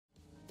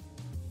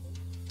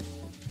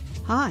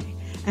Hi,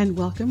 and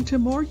welcome to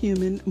More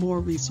Human, More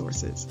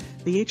Resources,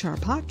 the HR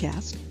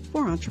podcast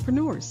for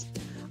entrepreneurs.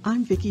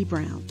 I'm Vicki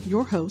Brown,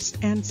 your host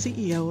and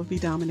CEO of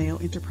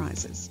Vidamaneo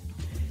Enterprises.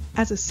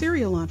 As a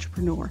serial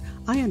entrepreneur,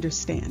 I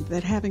understand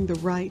that having the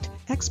right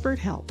expert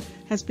help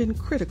has been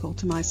critical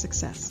to my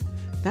success.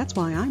 That's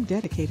why I'm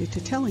dedicated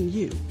to telling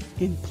you,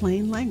 in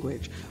plain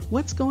language,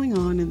 what's going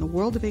on in the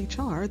world of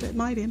HR that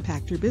might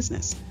impact your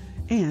business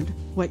and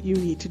what you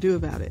need to do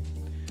about it,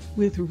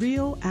 with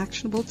real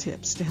actionable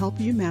tips to help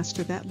you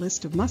master that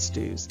list of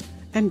must-dos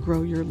and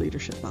grow your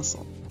leadership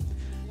muscle.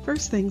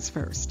 First things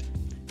first,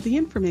 the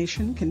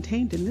information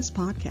contained in this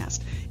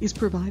podcast is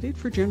provided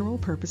for general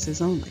purposes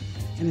only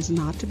and is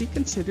not to be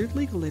considered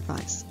legal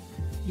advice.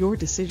 Your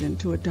decision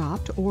to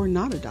adopt or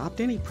not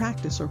adopt any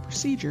practice or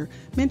procedure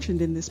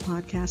mentioned in this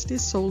podcast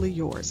is solely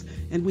yours,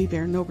 and we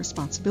bear no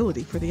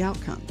responsibility for the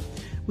outcome.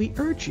 We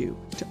urge you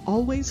to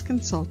always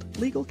consult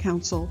legal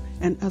counsel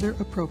and other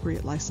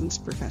appropriate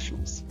licensed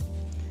professionals.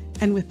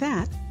 And with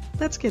that,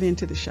 let's get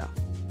into the show.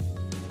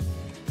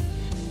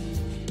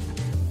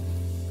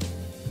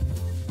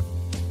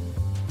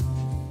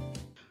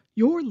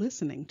 You're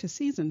listening to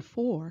Season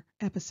 4,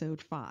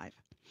 Episode 5.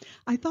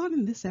 I thought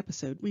in this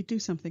episode we'd do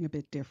something a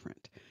bit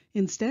different.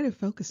 Instead of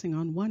focusing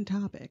on one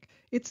topic,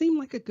 it seemed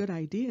like a good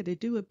idea to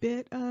do a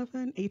bit of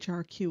an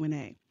HR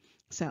Q&A.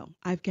 So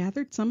I've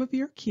gathered some of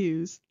your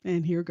Q's,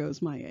 and here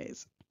goes my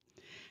A's.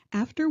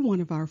 After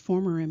one of our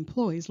former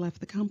employees left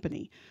the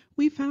company,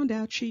 we found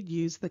out she'd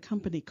used the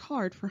company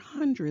card for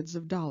hundreds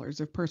of dollars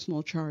of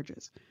personal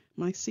charges.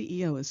 My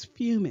CEO is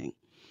fuming.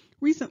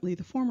 Recently,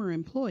 the former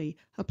employee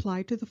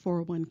applied to the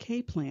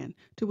 401k plan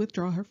to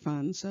withdraw her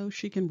funds so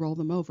she can roll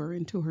them over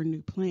into her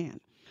new plan.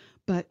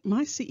 But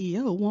my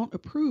CEO won't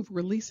approve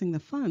releasing the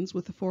funds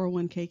with the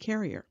 401k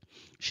carrier.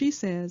 She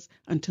says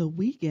until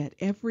we get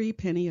every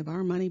penny of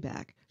our money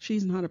back,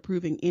 she's not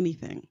approving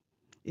anything.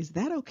 Is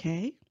that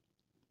okay?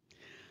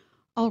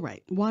 All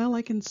right, while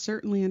I can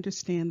certainly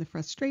understand the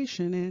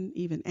frustration and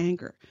even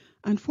anger,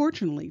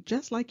 unfortunately,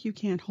 just like you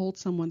can't hold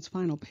someone's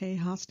final pay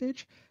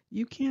hostage,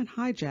 you can't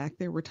hijack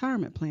their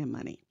retirement plan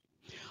money.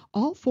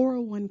 All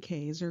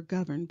 401ks are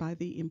governed by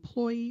the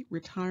Employee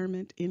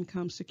Retirement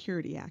Income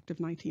Security Act of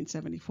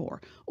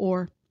 1974,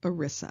 or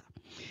ERISA.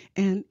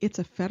 And it's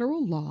a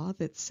federal law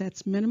that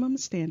sets minimum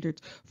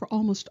standards for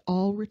almost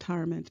all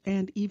retirement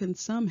and even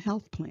some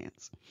health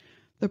plans.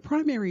 The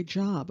primary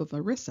job of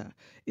ERISA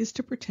is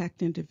to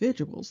protect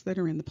individuals that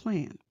are in the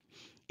plan.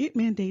 It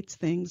mandates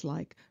things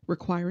like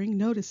requiring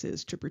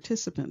notices to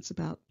participants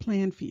about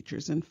plan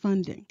features and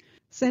funding,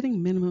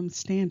 setting minimum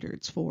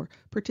standards for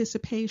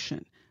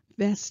participation,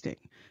 vesting,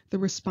 the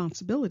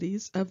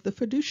responsibilities of the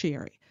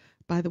fiduciary.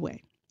 By the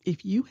way,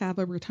 if you have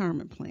a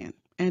retirement plan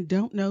and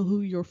don't know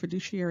who your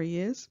fiduciary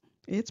is,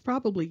 it's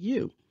probably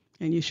you,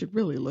 and you should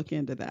really look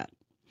into that.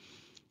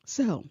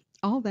 So,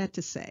 all that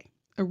to say,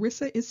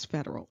 ERISA is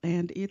federal,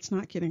 and it's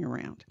not kidding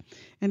around.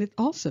 And it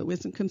also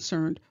isn't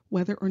concerned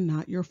whether or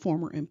not your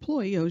former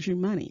employee owes you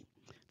money.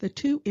 The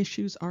two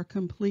issues are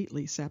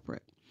completely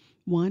separate.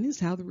 One is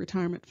how the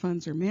retirement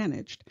funds are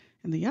managed,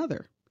 and the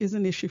other is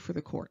an issue for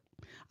the court,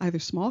 either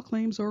small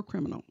claims or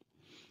criminal.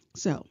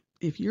 So,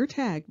 if you're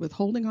tagged with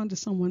holding on to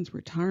someone's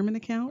retirement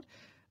account,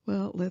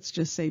 well, let's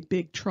just say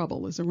big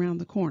trouble is around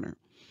the corner.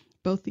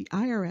 Both the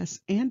IRS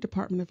and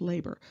Department of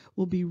Labor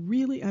will be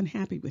really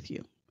unhappy with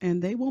you,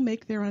 and they will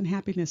make their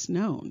unhappiness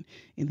known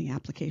in the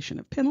application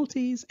of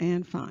penalties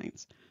and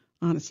fines.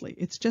 Honestly,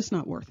 it's just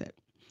not worth it.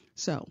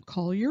 So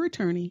call your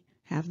attorney,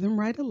 have them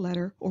write a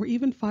letter, or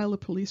even file a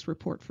police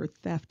report for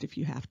theft if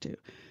you have to.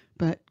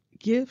 But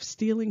give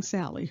Stealing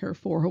Sally her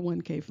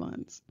 401k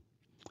funds.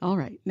 All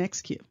right,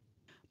 next cue.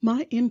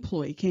 My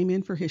employee came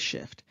in for his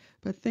shift,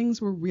 but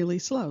things were really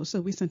slow, so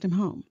we sent him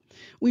home.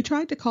 We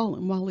tried to call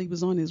him while he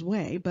was on his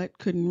way, but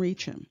couldn't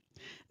reach him.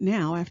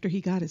 Now, after he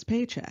got his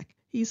paycheck,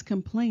 he's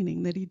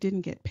complaining that he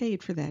didn't get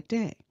paid for that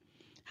day.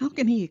 How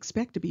can he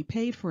expect to be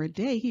paid for a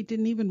day he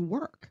didn't even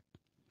work?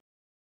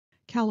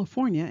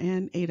 California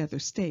and 8 other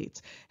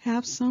states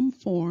have some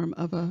form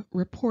of a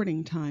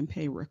reporting time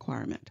pay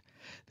requirement.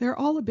 They're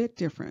all a bit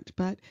different,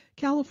 but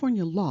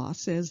California law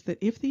says that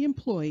if the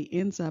employee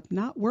ends up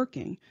not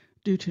working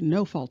due to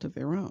no fault of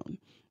their own,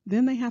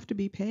 then they have to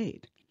be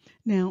paid.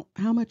 Now,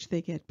 how much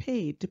they get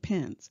paid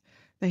depends.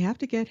 They have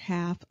to get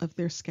half of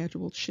their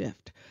scheduled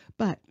shift,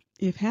 but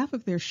if half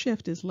of their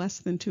shift is less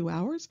than 2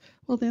 hours,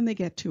 well, then they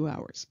get 2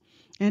 hours.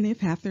 And if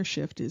half their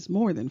shift is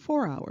more than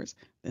 4 hours,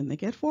 then they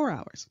get 4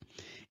 hours.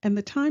 And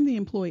the time the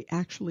employee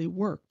actually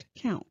worked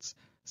counts.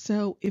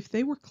 So if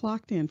they were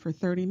clocked in for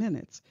 30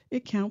 minutes,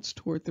 it counts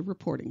toward the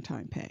reporting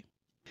time pay.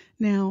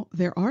 Now,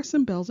 there are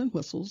some bells and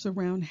whistles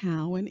around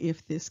how and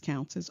if this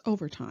counts as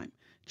overtime.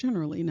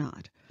 Generally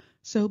not.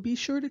 So be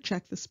sure to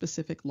check the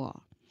specific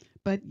law.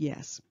 But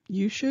yes,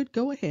 you should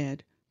go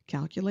ahead,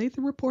 calculate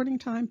the reporting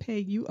time pay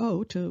you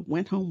owe to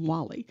Went Home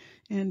Wally,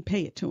 and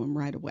pay it to him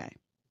right away.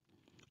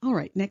 All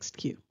right, next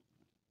cue.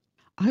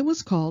 I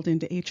was called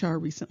into HR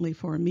recently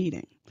for a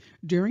meeting.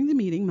 During the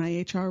meeting,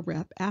 my HR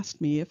rep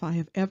asked me if I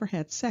have ever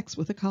had sex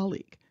with a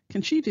colleague.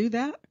 Can she do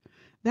that?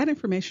 That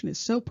information is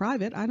so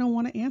private, I don't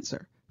want to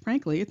answer.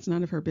 Frankly, it's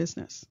none of her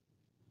business.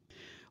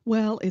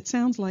 Well, it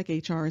sounds like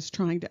HR is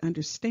trying to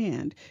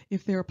understand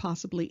if there are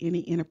possibly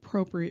any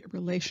inappropriate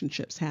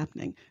relationships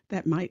happening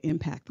that might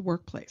impact the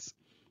workplace.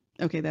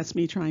 Okay, that's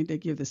me trying to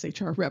give this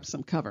HR rep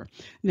some cover.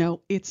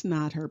 No, it's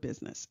not her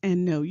business.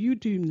 And no, you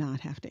do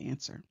not have to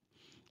answer.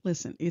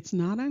 Listen, it's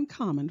not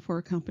uncommon for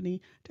a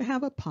company to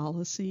have a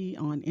policy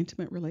on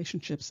intimate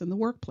relationships in the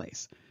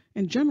workplace.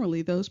 And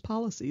generally, those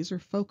policies are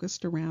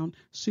focused around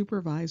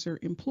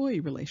supervisor-employee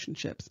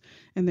relationships,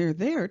 and they're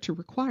there to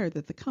require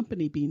that the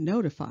company be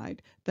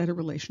notified that a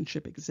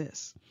relationship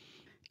exists.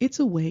 It's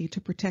a way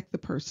to protect the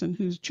person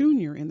who's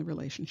junior in the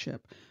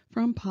relationship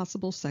from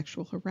possible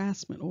sexual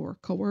harassment or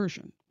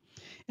coercion,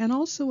 and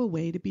also a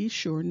way to be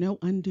sure no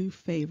undue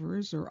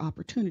favors or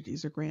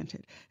opportunities are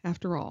granted.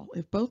 After all,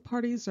 if both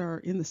parties are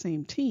in the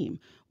same team,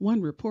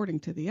 one reporting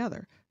to the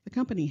other, the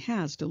company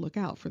has to look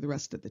out for the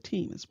rest of the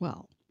team as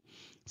well.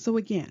 So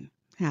again,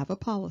 have a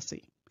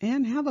policy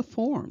and have a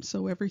form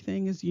so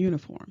everything is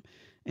uniform,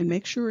 and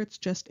make sure it's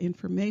just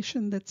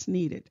information that's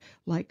needed,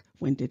 like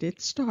when did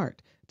it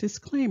start,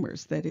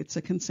 disclaimers that it's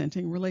a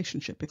consenting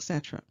relationship,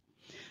 etc.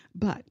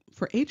 But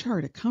for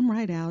HR to come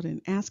right out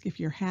and ask if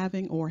you're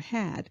having or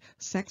had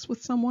sex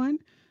with someone,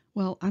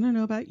 well, I don't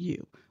know about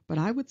you, but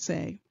I would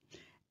say,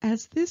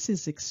 as this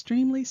is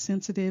extremely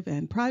sensitive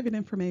and private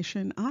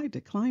information, I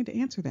decline to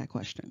answer that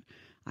question.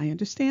 I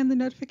understand the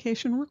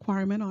notification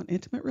requirement on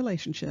intimate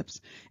relationships,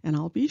 and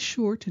I'll be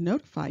sure to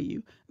notify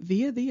you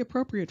via the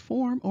appropriate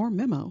form or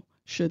memo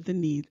should the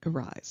need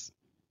arise.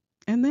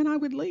 And then I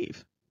would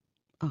leave,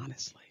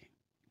 honestly.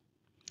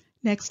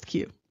 Next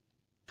cue.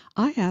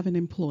 I have an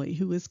employee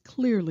who is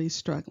clearly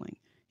struggling.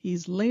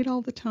 He's late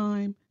all the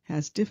time,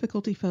 has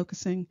difficulty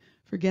focusing,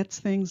 forgets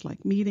things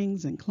like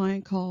meetings and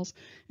client calls,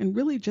 and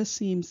really just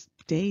seems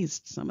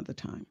dazed some of the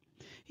time.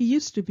 He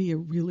used to be a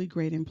really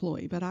great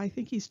employee, but I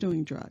think he's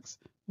doing drugs.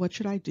 What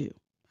should I do?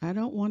 I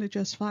don't want to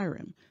just fire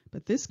him,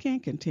 but this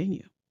can't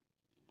continue.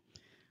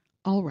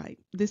 All right,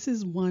 this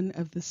is one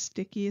of the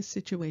stickiest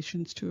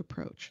situations to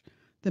approach.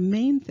 The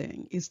main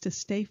thing is to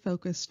stay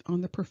focused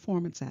on the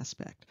performance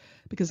aspect,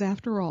 because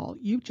after all,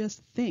 you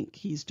just think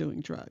he's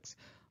doing drugs.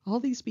 All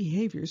these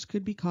behaviors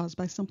could be caused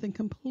by something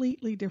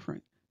completely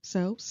different,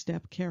 so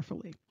step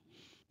carefully.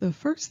 The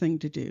first thing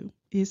to do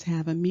is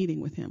have a meeting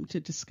with him to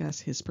discuss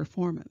his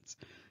performance.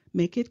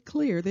 Make it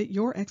clear that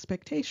your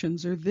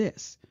expectations are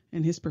this,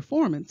 and his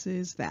performance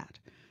is that.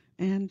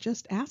 And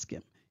just ask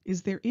him,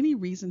 is there any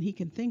reason he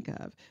can think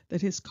of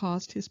that has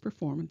caused his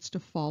performance to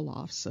fall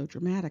off so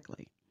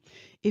dramatically?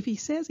 If he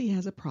says he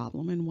has a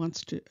problem and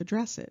wants to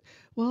address it,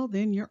 well,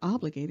 then you're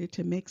obligated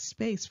to make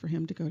space for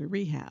him to go to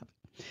rehab.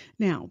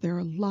 Now, there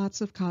are lots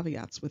of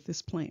caveats with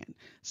this plan,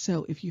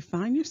 so if you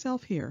find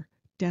yourself here,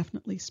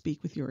 definitely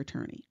speak with your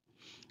attorney.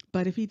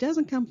 But if he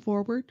doesn't come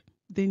forward,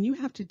 then you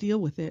have to deal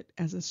with it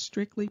as a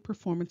strictly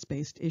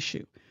performance-based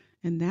issue,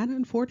 and that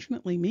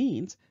unfortunately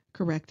means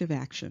corrective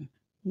action,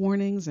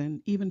 warnings,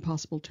 and even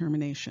possible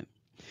termination.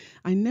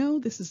 I know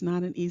this is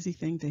not an easy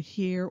thing to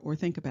hear or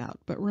think about,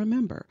 but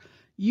remember,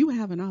 you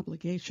have an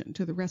obligation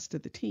to the rest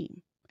of the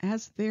team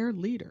as their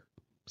leader.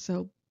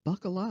 So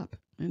buckle up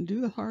and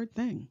do the hard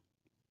thing.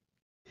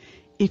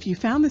 If you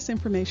found this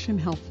information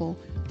helpful,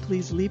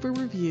 please leave a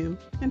review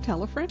and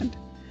tell a friend.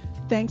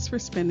 Thanks for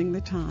spending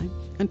the time.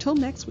 Until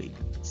next week,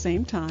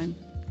 same time,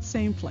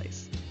 same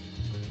place.